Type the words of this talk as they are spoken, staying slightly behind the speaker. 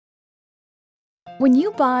When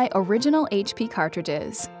you buy original HP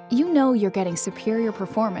cartridges, you know you're getting superior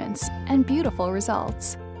performance and beautiful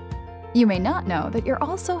results. You may not know that you're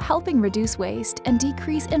also helping reduce waste and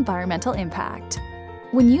decrease environmental impact.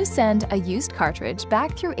 When you send a used cartridge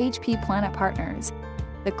back through HP Planet Partners,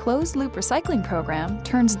 the closed-loop recycling program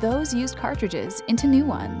turns those used cartridges into new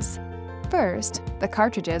ones. First, the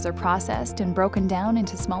cartridges are processed and broken down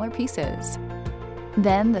into smaller pieces.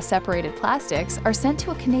 Then, the separated plastics are sent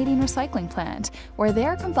to a Canadian recycling plant, where they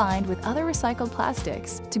are combined with other recycled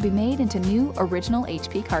plastics to be made into new original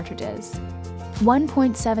HP cartridges.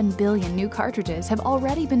 1.7 billion new cartridges have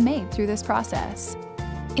already been made through this process.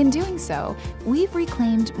 In doing so, we've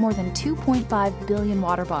reclaimed more than 2.5 billion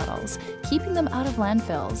water bottles, keeping them out of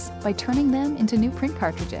landfills by turning them into new print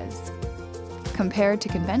cartridges. Compared to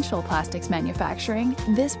conventional plastics manufacturing,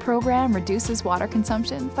 this program reduces water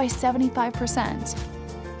consumption by 75%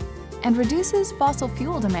 and reduces fossil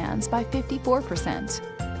fuel demands by 54%.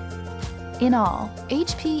 In all,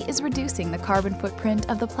 HP is reducing the carbon footprint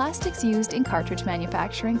of the plastics used in cartridge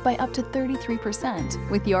manufacturing by up to 33%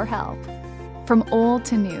 with your help. From old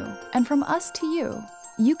to new, and from us to you,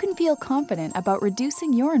 you can feel confident about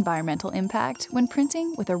reducing your environmental impact when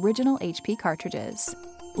printing with original HP cartridges.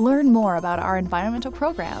 Learn more about our environmental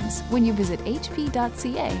programs when you visit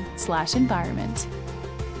hp.ca/environment.